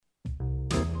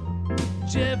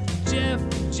Jeff, Jeff,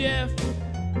 Jeff.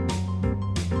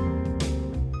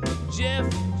 Jeff,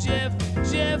 Jeff,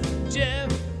 Jeff, Jeff.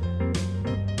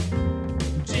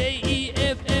 Jeff,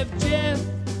 Jeff.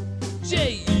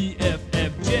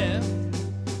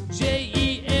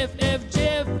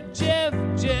 Jeff.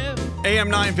 Jeff. AM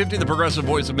 950, the progressive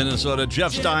voice of Minnesota.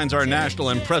 Jeff Stein's our national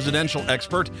and presidential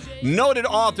expert. Noted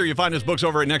author. You find his books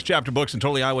over at Next Chapter Books and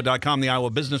TotallyIowa.com. The Iowa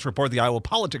Business Report, the Iowa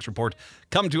Politics Report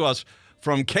come to us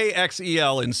from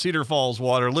KXEL in Cedar Falls,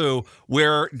 Waterloo,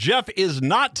 where Jeff is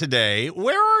not today.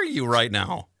 Where are you right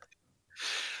now?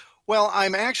 Well,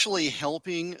 I'm actually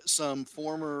helping some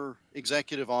former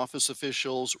executive office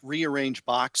officials rearrange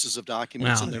boxes of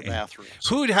documents in their bathrooms.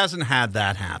 Who hasn't had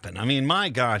that happen? I mean, my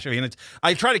gosh. I mean,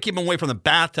 I try to keep them away from the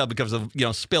bathtub because of,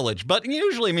 spillage, but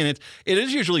usually, it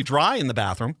is usually dry in the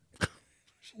bathroom.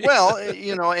 Well,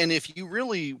 and if you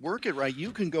really work it right,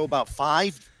 you can go about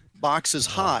 5 boxes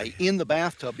high in the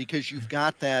bathtub because you've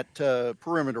got that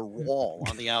perimeter wall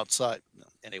on the outside.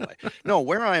 Anyway,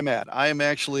 where I'm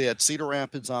actually at Cedar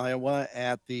Rapids, Iowa,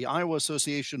 at the Iowa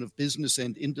Association of Business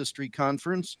and Industry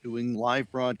Conference, doing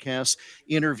live broadcasts,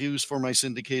 interviews for my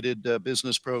syndicated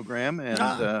business program,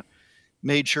 and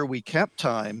made sure we kept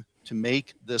time to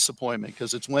make this appointment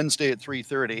because it's Wednesday at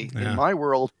 3:30. Yeah. In my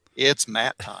world, it's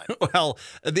mat time. Well,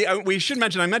 we should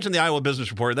mention, I mentioned the Iowa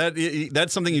Business Report.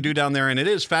 That's something you do down there, and it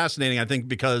is fascinating, I think,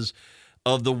 because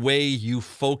of the way you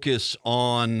focus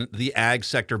on the ag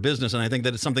sector business. And I think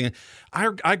that it's something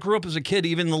I grew up as a kid,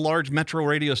 even the large metro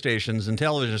radio stations and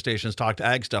television stations talk to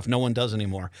ag stuff. No one does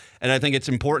anymore. And I think it's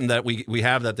important that we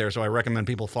have that there. So I recommend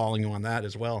people following you on that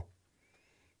as well.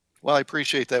 Well, I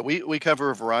appreciate that. We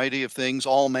cover a variety of things,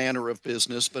 all manner of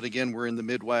business. But again, we're in the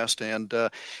Midwest, and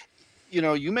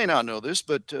you may not know this,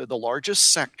 but the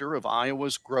largest sector of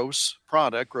Iowa's gross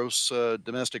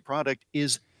domestic product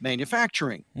is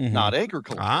manufacturing, not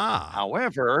agriculture.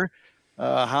 However,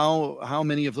 how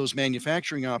many of those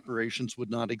manufacturing operations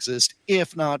would not exist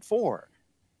if not for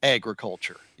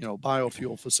agriculture,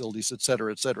 biofuel facilities, et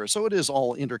cetera, et cetera. So it is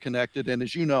all interconnected. And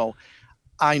as you know,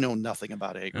 I know nothing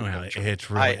about agriculture. Well,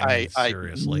 it's really,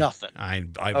 seriously. Nothing.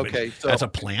 Okay, so that's a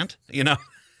plant,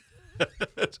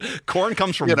 Corn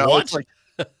comes from what?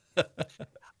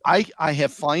 I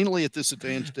have finally, at this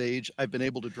advanced age, I've been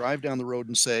able to drive down the road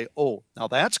and say, oh, now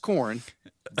that's corn.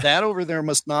 That over there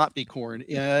must not be corn.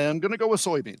 I'm going to go with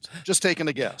soybeans. Just taking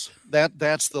a guess.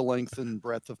 That's the length and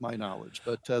breadth of my knowledge.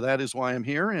 But that is why I'm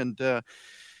here. And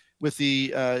with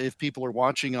if people are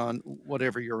watching on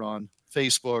whatever you're on,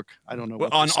 Facebook, I don't know.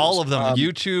 What on all of them,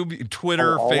 YouTube,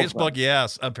 Twitter, Facebook.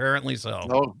 Yes, apparently so.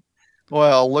 Oh,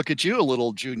 well, look at you, a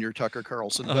little junior Tucker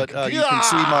Carlson. But you can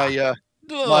see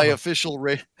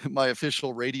my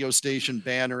official radio station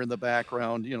banner in the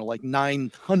background. Like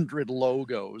 900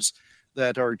 logos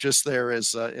that are just there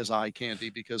as eye candy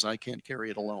because I can't carry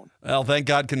it alone. Well, thank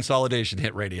God consolidation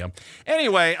hit radio.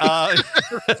 Anyway,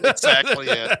 exactly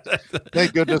it.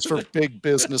 Thank goodness for big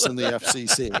business in the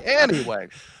FCC. Anyway,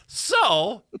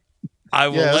 so I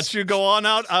will let you go on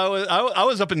out. I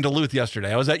was up in Duluth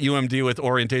yesterday. I was at UMD with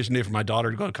orientation day for my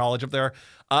daughter to go to college up there.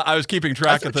 I was keeping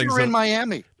track of things. You were in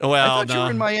Miami. Well, I thought you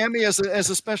were in Miami as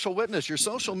a special witness. Your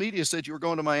social media said you were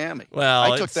going to Miami.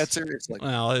 Well, I took that seriously.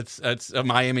 Well, it's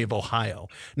Miami of Ohio.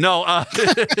 No,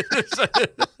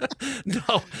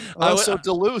 no. Also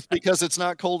Duluth because it's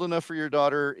not cold enough for your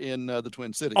daughter in the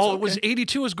Twin Cities. Oh, okay. It was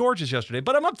 82. It was gorgeous yesterday.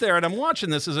 But I'm up there and I'm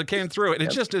watching this as it came through, and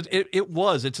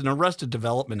it's an Arrested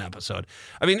Development episode.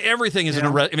 I mean, everything is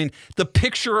the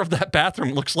picture of that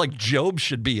bathroom looks like Job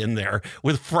should be in there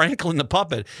with Franklin the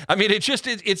puppet. I mean,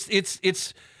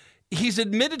 it's he's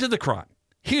admitted to the crime.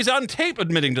 He's on tape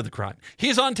admitting to the crime.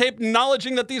 He's on tape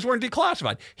acknowledging that these weren't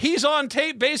declassified. He's on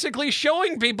tape basically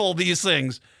showing people these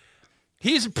things.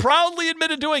 He's proudly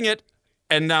admitted doing it,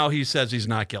 and now he says he's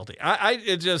not guilty.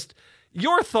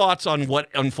 Your thoughts on what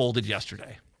unfolded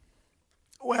yesterday?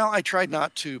 Well, I tried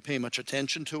not to pay much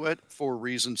attention to it for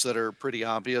reasons that are pretty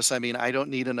obvious. I mean, I don't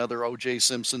need another O.J.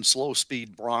 Simpson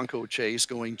slow-speed Bronco chase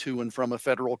going to and from a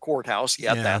federal courthouse.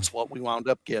 Yeah, that's what we wound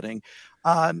up getting.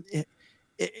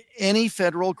 Any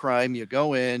federal crime, you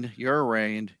go in, you're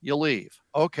arraigned, you leave.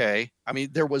 Okay. I mean,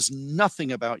 there was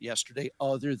nothing about yesterday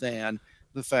other than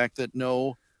the fact that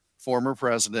no former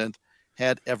president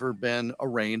had ever been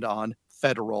arraigned on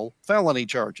federal felony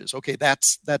charges. Okay,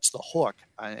 that's the hook,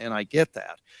 and I get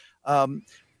that.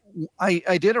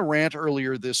 I did a rant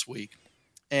earlier this week,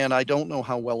 and I don't know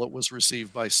how well it was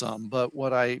received by some, but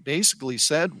what I basically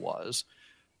said was,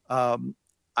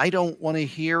 I don't want to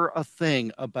hear a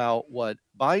thing about what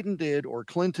Biden did or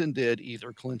Clinton did,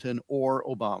 either Clinton or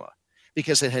Obama,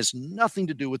 because it has nothing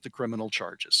to do with the criminal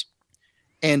charges.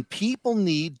 And people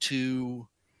need to,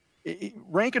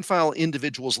 rank and file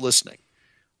individuals listening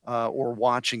or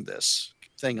watching this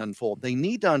thing unfold, they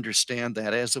need to understand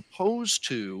that, as opposed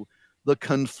to the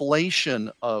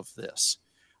conflation of this.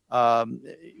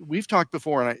 We've talked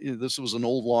before, and this was an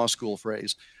old law school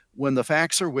phrase: when the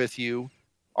facts are with you,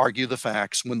 argue the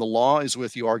facts. When the law is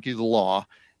with you, argue the law.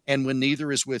 And when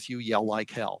neither is with you, yell like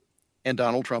hell. And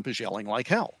Donald Trump is yelling like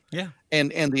hell. Yeah.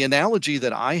 And the analogy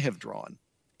that I have drawn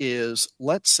is,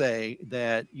 let's say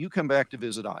that you come back to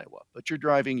visit Iowa, but you're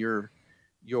driving your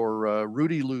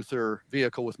Rudy Luther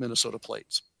vehicle with Minnesota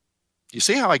plates. You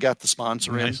see how I got the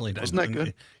sponsor in? Nicely done. Wasn't that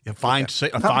good? A fine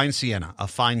Sienna. A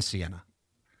fine Sienna.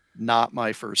 Not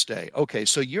my first day. Okay,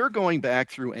 so you're going back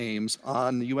through Ames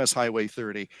on the U.S. Highway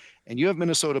 30, and you have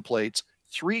Minnesota plates.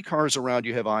 3 cars around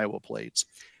you have Iowa plates.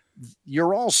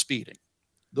 You're all speeding.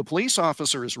 The police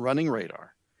officer is running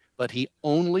radar, but he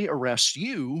only arrests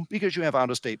you because you have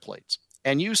out-of-state plates.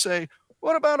 And you say,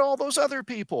 what about all those other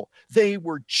people? They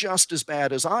were just as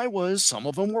bad as I was. Some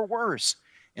of them were worse.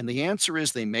 And the answer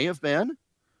is they may have been,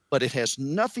 but it has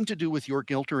nothing to do with your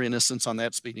guilt or innocence on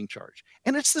that speeding charge.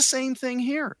 And it's the same thing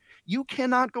here. You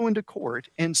cannot go into court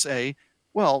and say,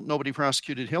 well, nobody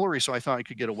prosecuted Hillary, so I thought I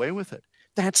could get away with it.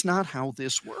 That's not how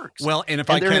this works. Well, and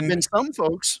there have been some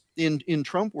folks in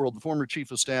Trump world, the former chief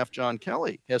of staff, John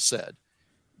Kelly, has said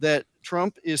that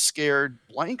Trump is scared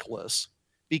blankless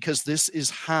because this is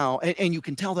how, and you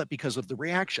can tell that because of the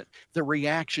reaction. The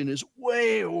reaction is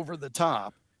way over the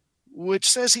top, which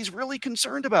says he's really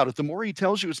concerned about it. The more he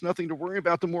tells you it's nothing to worry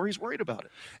about, the more he's worried about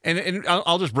it. And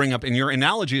I'll just bring up, and your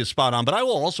analogy is spot on, but I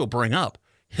will also bring up,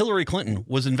 Hillary Clinton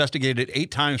was investigated 8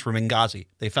 times for Benghazi.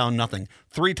 They found nothing.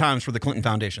 3 times for the Clinton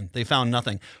Foundation. They found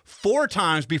nothing. 4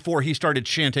 times before he started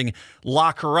chanting,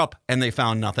 lock her up, and they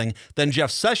found nothing. Then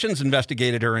Jeff Sessions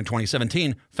investigated her in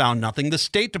 2017, found nothing. The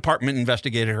State Department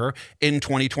investigated her in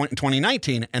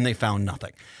 2019, and they found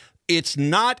nothing. It's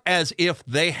not as if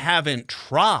they haven't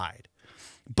tried.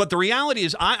 But the reality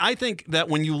is, I think that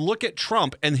when you look at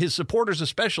Trump and his supporters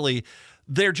especially,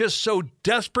 they're just so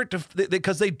desperate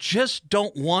because they just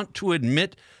don't want to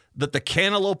admit that the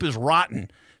cantaloupe is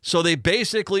rotten. So they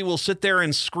basically will sit there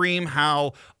and scream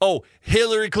how, oh,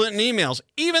 Hillary Clinton emails,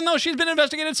 even though she's been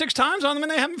investigated 6 times on them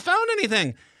and they haven't found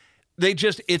anything.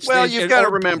 You've got to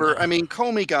remember, I mean,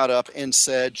 Comey got up and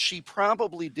said she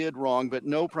probably did wrong, but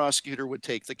no prosecutor would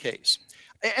take the case.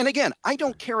 And again, I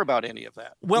don't care about any of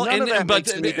that. Well, None of that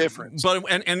makes any difference. But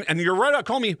you're right about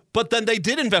Comey, but then they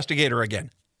did investigate her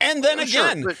again. And then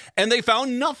again, sure, and they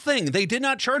found nothing. They did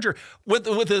not charge her with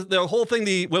the whole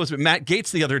thing. What was it, Matt Gaetz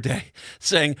the other day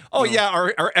saying, "Oh yeah,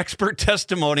 our expert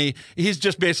testimony. He's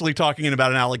just basically talking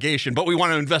about an allegation, but we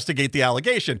want to investigate the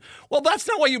allegation." Well, that's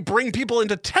not why you bring people in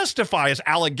to testify as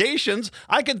allegations.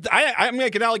 I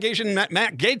make an allegation that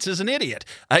Matt Gaetz is an idiot.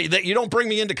 That you don't bring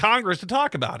me into Congress to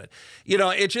talk about it. You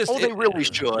know, it just. They really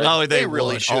should. Oh, they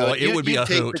really should. Oh, it would be a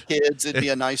hoot. Take the kids. It'd be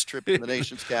a nice trip to the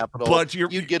nation's capital. But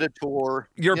you'd get a tour.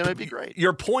 It'd be great.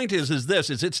 Your point is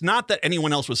it's not that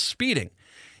anyone else was speeding.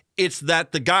 It's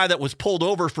that the guy that was pulled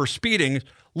over for speeding,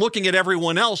 looking at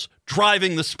everyone else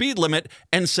driving the speed limit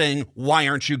and saying, why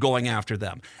aren't you going after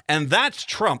them? And that's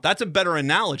Trump. That's a better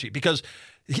analogy because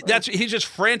he's just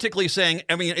frantically saying,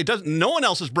 I mean, no one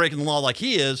else is breaking the law like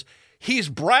he is. He's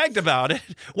bragged about it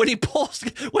when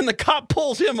the cop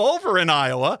pulls him over in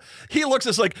Iowa. He looks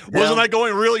as like, wasn't I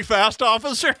going really fast,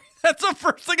 officer? That's the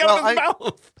first thing out of his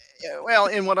mouth. Well,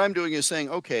 and what I'm doing is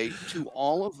saying, okay, to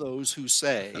all of those who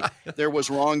say there was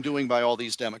wrongdoing by all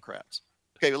these Democrats.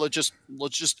 Okay, let's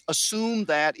just assume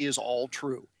that is all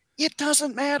true. It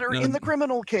doesn't matter in the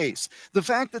criminal case. The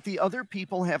fact that the other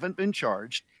people haven't been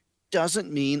charged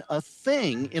doesn't mean a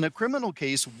thing in a criminal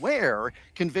case where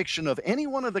conviction of any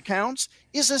one of the counts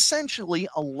is essentially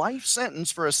a life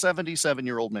sentence for a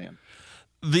 77-year-old man.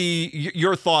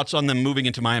 Your thoughts on them moving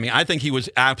into Miami? I think he was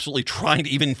absolutely trying to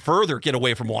even further get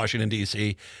away from Washington,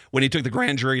 D.C. when he took the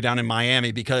grand jury down in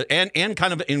Miami because and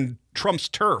kind of in Trump's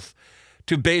turf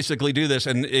to basically do this.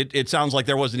 And it sounds like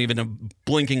there wasn't even a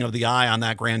blinking of the eye on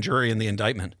that grand jury in the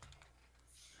indictment.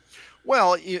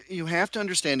 Well, you have to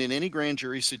understand in any grand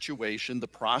jury situation, the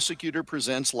prosecutor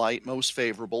presents light most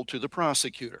favorable to the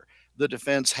prosecutor. The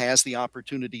defense has the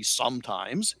opportunity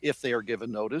sometimes, if they are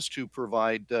given notice, to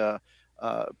provide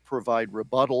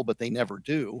rebuttal, but they never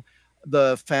do.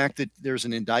 The fact that there's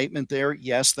an indictment there,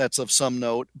 yes, that's of some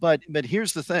note. But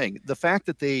here's the thing: the fact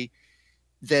that they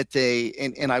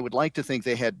and I would like to think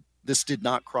this did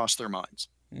not cross their minds.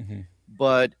 Mm-hmm.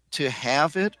 But to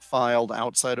have it filed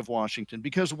outside of Washington,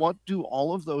 because what do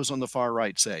all of those on the far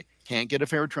right say? Can't get a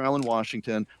fair trial in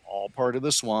Washington, all part of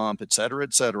the swamp, et cetera,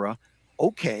 et cetera.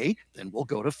 Okay, then we'll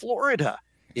go to Florida.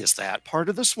 Is that part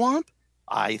of the swamp?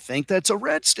 I think that's a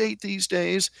red state these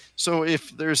days. So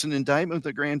if there's an indictment of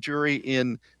the grand jury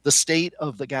in the state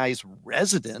of the guy's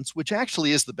residence, which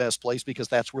actually is the best place because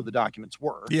that's where the documents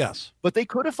were. Yes. But they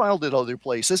could have filed it other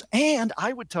places. And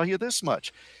I would tell you this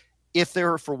much. If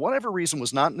there, for whatever reason,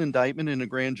 was not an indictment in a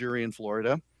grand jury in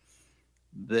Florida,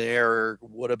 there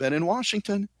would have been in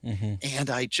Washington. Mm-hmm. And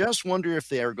I just wonder if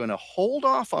they are going to hold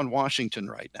off on Washington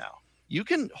right now. You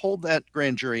can hold that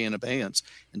grand jury in abeyance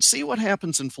and see what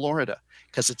happens in Florida,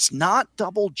 because it's not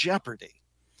double jeopardy.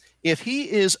 If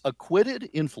he is acquitted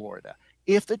in Florida,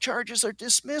 if the charges are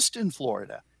dismissed in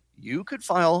Florida, you could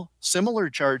file similar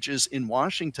charges in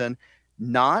Washington,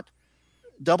 not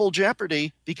double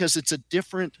jeopardy, because it's a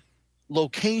different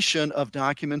location of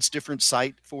documents, different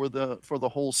site for the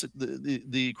whole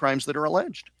the crimes that are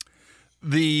alleged.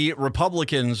 The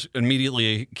Republicans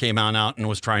immediately came out and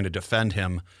was trying to defend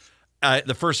him.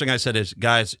 The first thing I said is,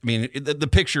 guys, I mean, the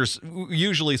pictures,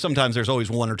 usually sometimes there's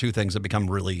always one or two things that become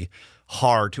really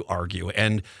hard to argue.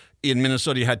 And in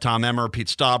Minnesota, you had Tom Emmer, Pete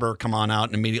Stauber come on out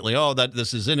and immediately, that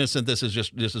this is innocent. This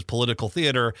is political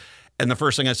theater. And the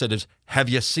first thing I said is, have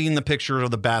you seen the picture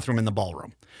of the bathroom in the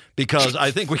ballroom? Because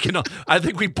I think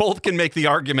we both can make the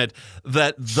argument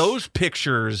that those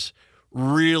pictures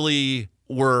really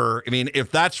were, I mean, if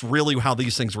that's really how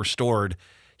these things were stored,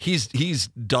 he's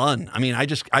done. I mean,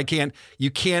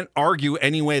 you can't argue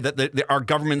anyway that our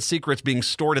government secrets being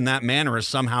stored in that manner is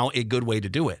somehow a good way to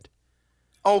do it.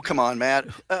 Oh, come on, Matt.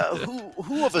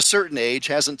 Who of a certain age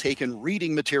hasn't taken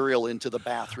reading material into the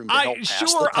bathroom to help pass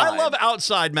the time? I love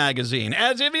Outside Magazine.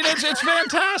 It's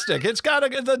fantastic. It's got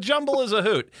the jumble is a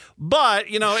hoot. But,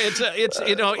 well,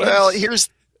 here's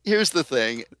the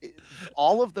thing.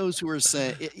 All of those who are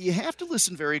saying, you have to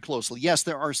listen very closely. Yes,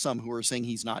 there are some who are saying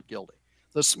he's not guilty.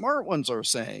 The smart ones are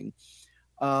saying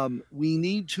we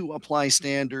need to apply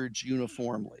standards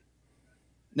uniformly.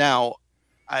 Now,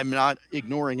 I'm not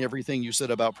ignoring everything you said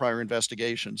about prior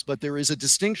investigations, but there is a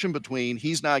distinction between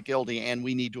he's not guilty and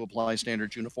we need to apply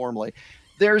standards uniformly.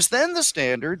 There's then the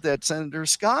standard that Senator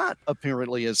Scott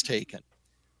apparently has taken.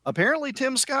 Apparently,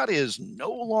 Tim Scott is no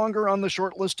longer on the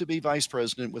short list to be vice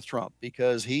president with Trump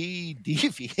because he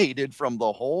deviated from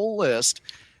the whole list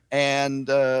and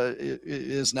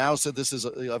is now said this is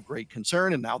of great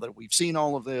concern. And now that we've seen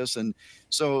all of this, and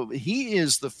so he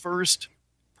is the first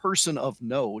person of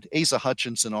note. Asa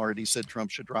Hutchinson already said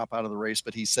Trump should drop out of the race,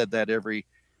 but he said that every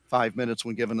 5 minutes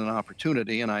when given an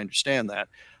opportunity, and I understand that.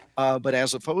 But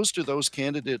as opposed to those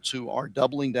candidates who are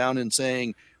doubling down and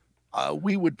saying,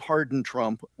 we would pardon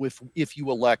Trump if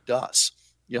you elect us,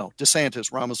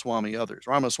 DeSantis, Ramaswamy, others.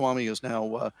 Ramaswamy is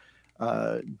now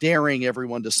daring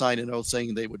everyone to sign an oath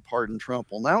saying they would pardon Trump.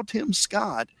 Well, now Tim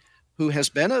Scott, who has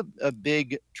been a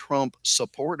big Trump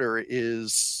supporter,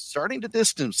 is starting to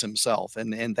distance himself.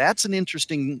 And that's an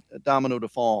interesting domino to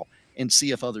fall and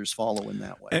see if others follow in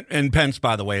that way. And Pence,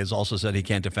 by the way, has also said he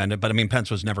can't defend it. But, I mean,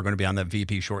 Pence was never going to be on that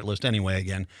VP shortlist anyway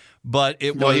again. But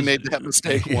he made that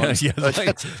mistake once. He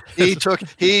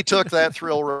took that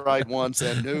thrill ride once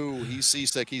and knew he's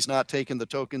seasick. He's not taking the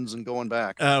tokens and going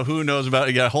back. Who knows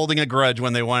about holding a grudge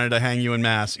when they wanted to hang you in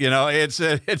mass. It's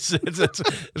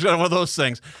one of those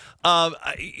things.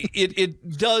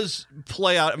 It does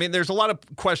play out. I mean, there's a lot of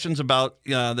questions about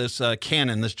this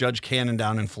Judge Cannon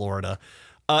down in Florida.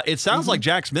 It sounds like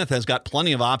Jack Smith has got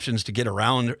plenty of options to get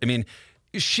around. I mean,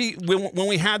 when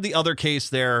we had the other case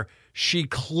there, she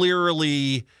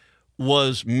clearly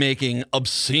was making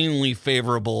obscenely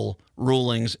favorable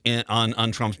rulings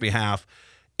on Trump's behalf.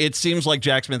 It seems like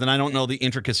Jack Smith, and I don't know the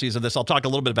intricacies of this. I'll talk a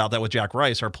little bit about that with Jack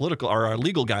Rice, our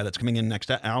legal guy that's coming in next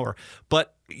hour.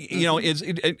 But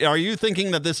are you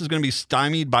thinking that this is going to be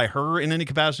stymied by her in any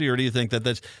capacity, or do you think that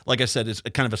that's, like I said, is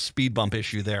kind of a speed bump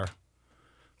issue there?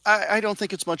 I don't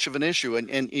think it's much of an issue,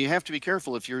 and you have to be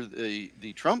careful if you're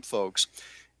the Trump folks.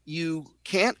 You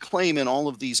can't claim in all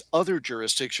of these other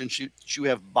jurisdictions you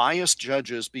have biased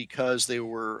judges because they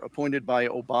were appointed by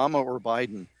Obama or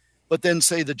Biden, but then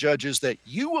say the judges that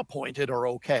you appointed are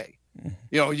okay.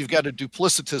 You've got a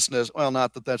duplicitousness. Well,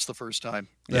 not that that's the first time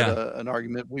that an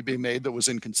argument would be made that was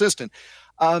inconsistent.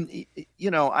 Did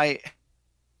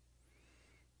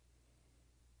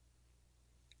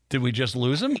we just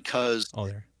lose him? Because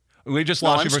we just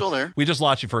lost you. I'm still there. We just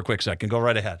lost you for a quick second. Go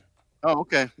right ahead. Oh,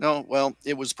 okay. No, well,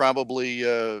 it was probably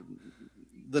the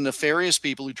nefarious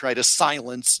people who try to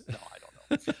silence. No, I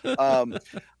don't know.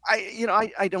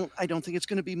 I don't think it's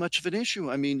going to be much of an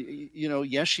issue. I mean,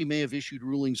 yes, she may have issued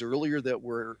rulings earlier that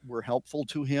were helpful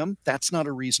to him. That's not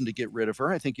a reason to get rid of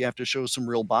her. I think you have to show some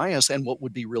real bias. And what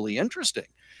would be really interesting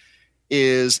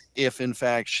is if, in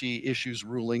fact, she issues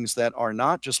rulings that are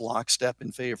not just lockstep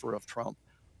in favor of Trump,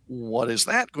 what is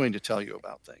that going to tell you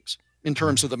about things in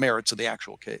terms of the merits of the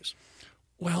actual case?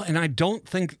 Well, and I don't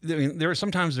think, I mean,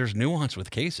 there's nuance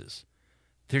with cases.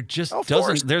 There just Of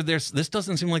doesn't, this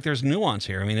doesn't seem like there's nuance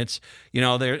here. I mean, it's,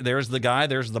 there's the guy,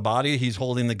 there's the body, he's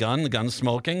holding the gun's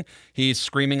smoking, he's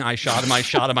screaming, I shot him, I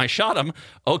shot him, I shot him.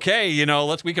 Okay,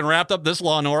 we can wrap up this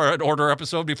Law and Order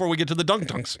episode before we get to the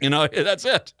dunks. That's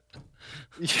it.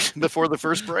 Before the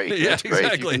first break. Yeah, That's great.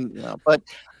 exactly. But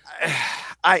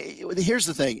here's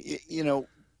the thing,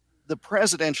 the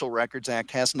Presidential Records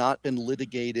Act has not been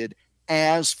litigated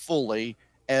as fully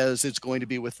as it's going to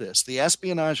be with this. The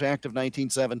Espionage Act of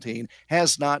 1917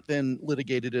 has not been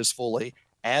litigated as fully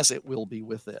as it will be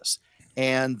with this.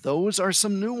 And those are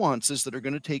some nuances that are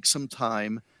going to take some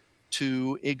time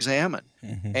to examine.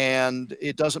 Mm-hmm. And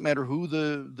it doesn't matter who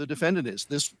the defendant is.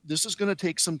 This is going to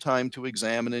take some time to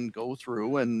examine and go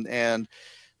through, and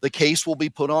the case will be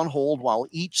put on hold while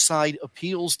each side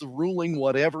appeals the ruling,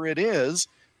 whatever it is,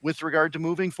 with regard to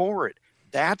moving forward.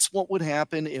 That's what would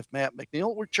happen if Matt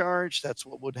McNeil were charged. That's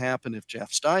what would happen if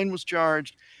Jeff Stein was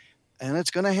charged. And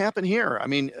it's going to happen here. I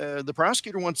mean, the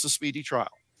prosecutor wants a speedy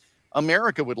trial.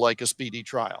 America would like a speedy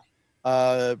trial.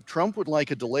 Trump would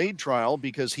like a delayed trial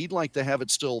because he'd like to have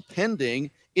it still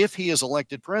pending if he is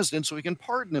elected president so he can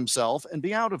pardon himself and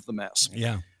be out of the mess.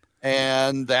 Yeah.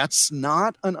 And that's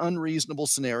not an unreasonable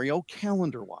scenario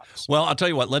calendar-wise. Well, I'll tell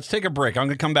you what, let's take a break. I'm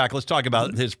going to come back. Let's talk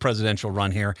about his presidential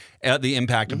run here, the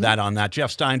impact of that on that.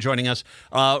 Jeff Stein joining us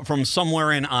from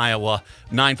somewhere in Iowa,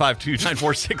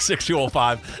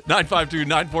 952-946-6205,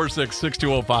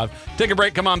 952-946-6205. Take a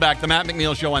break. Come on back. The Matt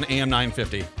McNeil Show on AM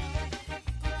 950.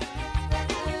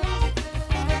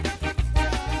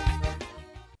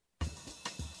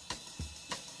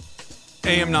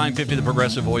 AM 950, the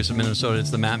progressive voice of Minnesota. It's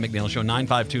the Matt McNeil Show,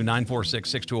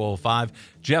 952-946-6205.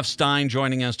 Jeff Stein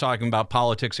joining us, talking about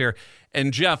politics here.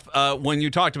 And Jeff, when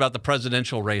you talked about the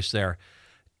presidential race there,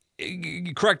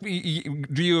 correct me,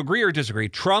 do you agree or disagree?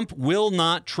 Trump will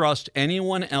not trust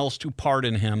anyone else to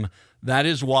pardon him. That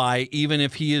is why, even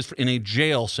if he is in a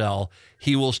jail cell,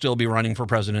 he will still be running for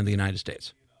president of the United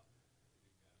States.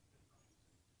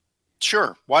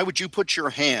 Sure. Why would you put your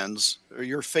hands or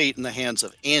your fate in the hands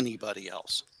of anybody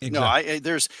else? Exactly.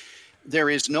 No, there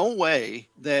is no way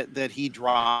that he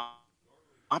drops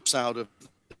out of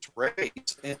this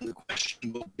race. And the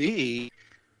question will be,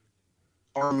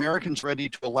 are Americans ready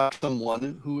to elect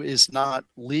someone who is not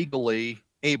legally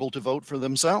able to vote for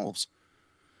themselves?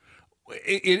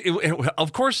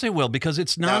 Of course they will, because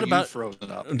it's not now about. You've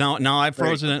frozen up. No, I've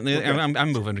frozen it. Okay.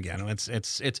 I'm moving again.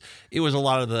 It was a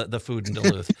lot of the food in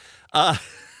Duluth. But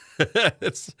I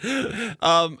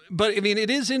mean, it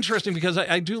is interesting because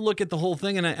I do look at the whole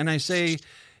thing and I say,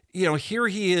 here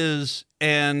he is,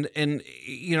 and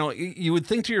you would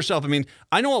think to yourself, I mean,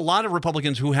 I know a lot of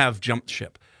Republicans who have jumped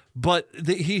ship. But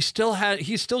he's still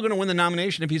going to win the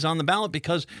nomination if he's on the ballot,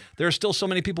 because there are still so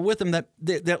many people with him that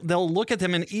they'll look at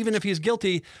him, and even if he's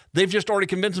guilty, they've just already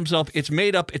convinced themselves it's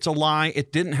made up, it's a lie,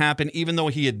 it didn't happen, even though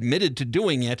he admitted to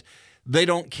doing it. They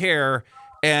don't care,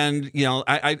 and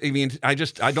I mean, I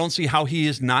don't see how he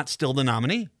is not still the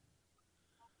nominee.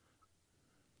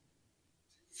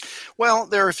 Well,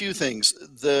 there are a few things.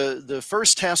 The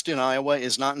first test in Iowa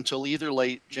is not until either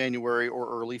late January or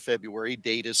early February.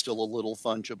 Date is still a little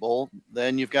fungible.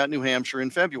 Then you've got New Hampshire in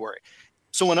February.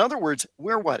 So in other words,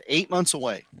 we're 8 months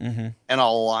away, and a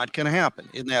lot can happen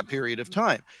in that period of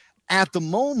time. At the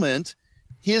moment,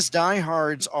 his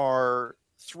diehards are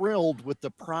thrilled with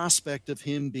the prospect of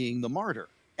him being the martyr,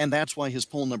 and that's why his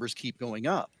poll numbers keep going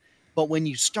up. But when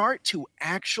you start to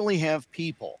actually have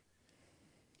people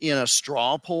in a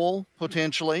straw poll,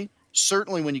 potentially,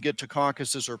 certainly when you get to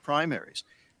caucuses or primaries,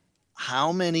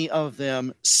 how many of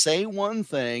them say one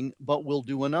thing but will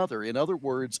do another? In other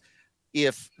words,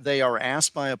 if they are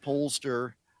asked by a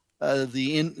pollster,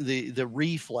 the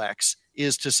reflex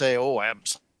is to say, oh,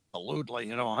 absolutely,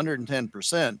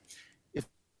 110%. If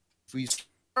we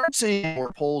start seeing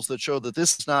more polls that show that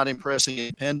this is not impressing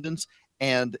independents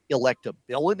and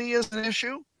electability is an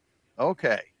issue,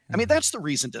 okay. I mean, that's the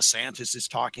reason DeSantis is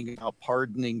talking about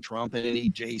pardoning Trump and any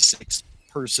J6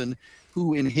 person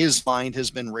who in his mind has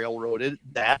been railroaded.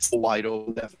 That's the wide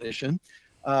open definition.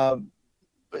 But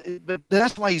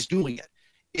that's why he's doing it.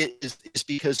 It's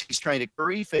because he's trying to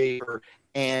curry favor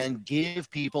and give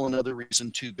people another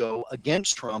reason to go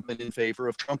against Trump and in favor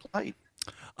of Trump light.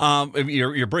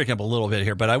 You're breaking up a little bit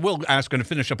here, but I will going to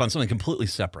finish up on something completely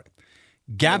separate.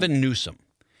 Gavin Newsom.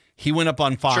 He went up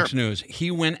on Fox News.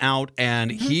 He went out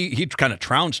and he kind of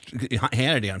trounced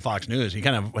Hannity on Fox News. He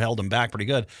kind of held him back pretty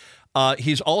good.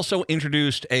 He's also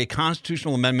introduced a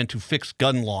constitutional amendment to fix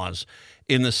gun laws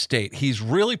in the state. He's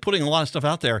really putting a lot of stuff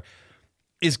out there.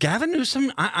 Is Gavin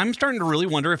Newsom, I'm starting to really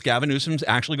wonder if Gavin Newsom's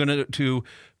actually going to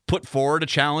put forward a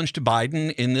challenge to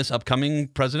Biden in this upcoming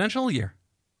presidential year.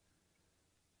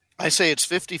 I say it's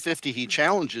 50-50 he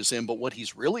challenges him, but what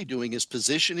he's really doing is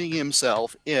positioning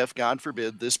himself if, God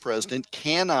forbid, this president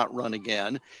cannot run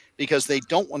again because they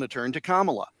don't want to turn to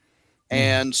Kamala.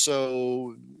 And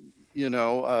so,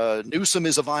 Newsom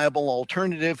is a viable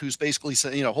alternative who's basically,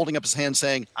 holding up his hand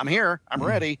saying, I'm here, I'm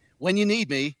ready when you need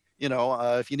me.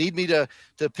 If you need me to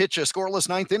pitch a scoreless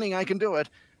ninth inning, I can do it.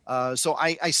 So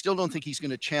I still don't think he's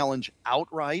going to challenge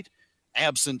outright,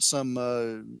 absent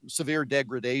some severe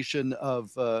degradation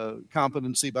of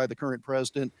competency by the current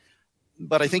president.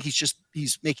 But I think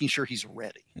he's making sure he's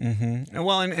ready. Mm-hmm.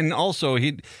 Well, and also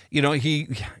it's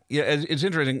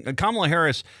interesting. Kamala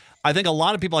Harris, I think a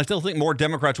lot of people, I still think more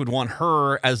Democrats would want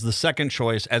her as the second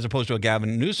choice as opposed to a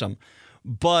Gavin Newsom.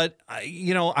 But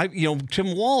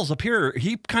Tim Walz up here,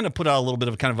 he kind of put out a little bit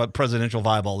of kind of a presidential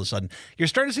vibe all of a sudden. You're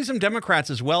starting to see some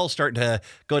Democrats as well start to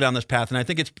go down this path, and I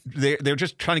think they're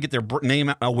just trying to get their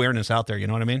name awareness out there. You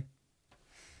know what I mean?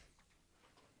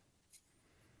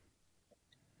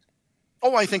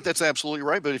 Oh, I think that's absolutely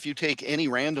right. But if you take any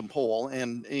random poll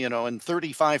and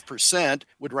 35%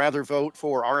 would rather vote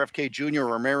for RFK Jr.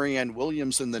 or Marianne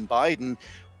Williamson than Biden,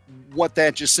 what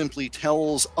that just simply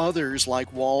tells others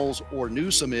like Walz or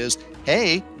Newsom is,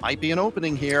 hey, might be an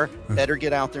opening here. Better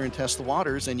get out there and test the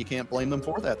waters, and you can't blame them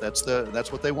for that.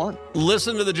 That's what they want.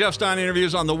 Listen to the Jeff Stein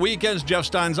interviews on the weekends. Jeff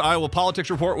Stein's Iowa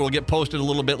Politics Report will get posted a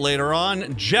little bit later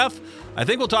on. Jeff, I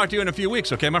think we'll talk to you in a few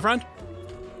weeks, okay, my friend?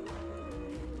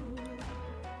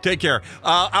 Take care.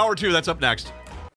 Hour 2, that's up next.